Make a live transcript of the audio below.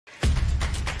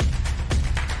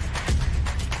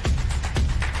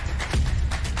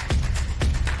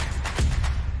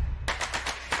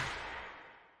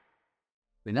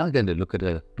We're now going to look at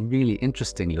a really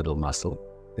interesting little muscle.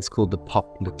 It's called the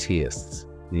popliteus.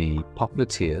 The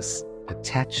popliteus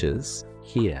attaches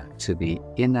here to the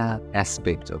inner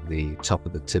aspect of the top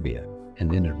of the tibia, and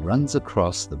then it runs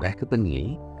across the back of the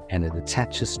knee and it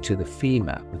attaches to the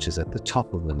femur, which is at the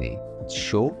top of the knee. It's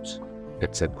short,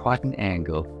 it's at quite an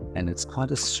angle, and it's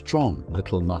quite a strong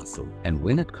little muscle. And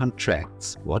when it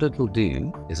contracts, what it will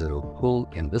do is it will pull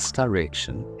in this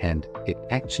direction, and it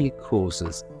actually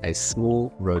causes a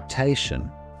small rotation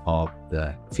of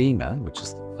the femur, which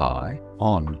is the thigh,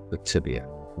 on the tibia.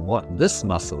 What this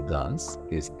muscle does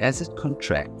is, as it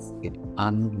contracts, it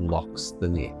unlocks the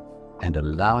knee and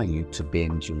allowing you to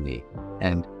bend your knee.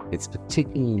 And it's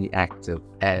particularly active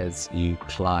as you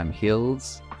climb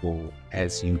hills or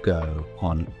as you go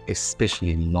on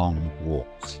especially long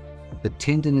walks. The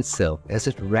tendon itself, as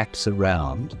it wraps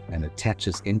around and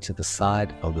attaches into the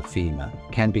side of the femur,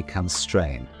 can become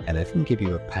strained, and it can give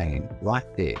you a pain right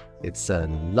there. It's a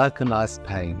localized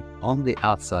pain on the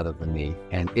outside of the knee,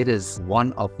 and it is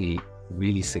one of the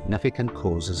really significant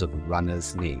causes of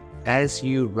runner's knee. As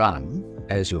you run,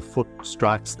 as your foot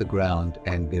strikes the ground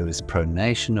and there is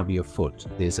pronation of your foot,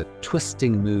 there's a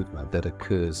twisting movement that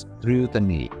occurs through the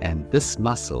knee, and this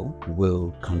muscle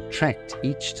will contract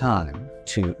each time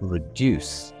to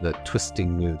reduce the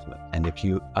twisting movement. And if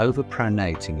you're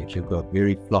overpronating, if you've got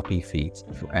very floppy feet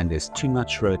and there's too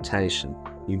much rotation,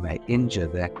 you may injure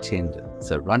that tendon.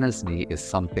 So runner's knee is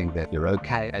something that you're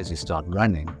okay as you start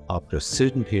running. After a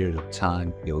certain period of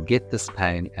time, you'll get this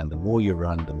pain, and the more you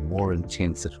run, the more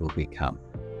intense it will become.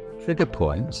 Trigger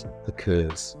point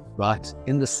occurs right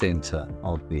in the center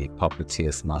of the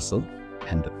popliteus muscle,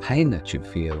 and the pain that you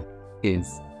feel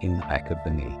is in the back of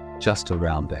the knee, just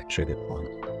around that trigger point.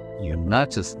 You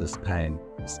notice this pain,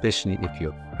 especially if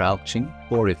you're crouching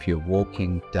or if you're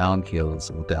walking down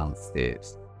hills or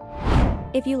downstairs.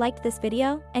 If you liked this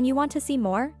video and you want to see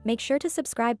more, make sure to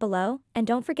subscribe below and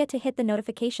don't forget to hit the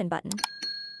notification button.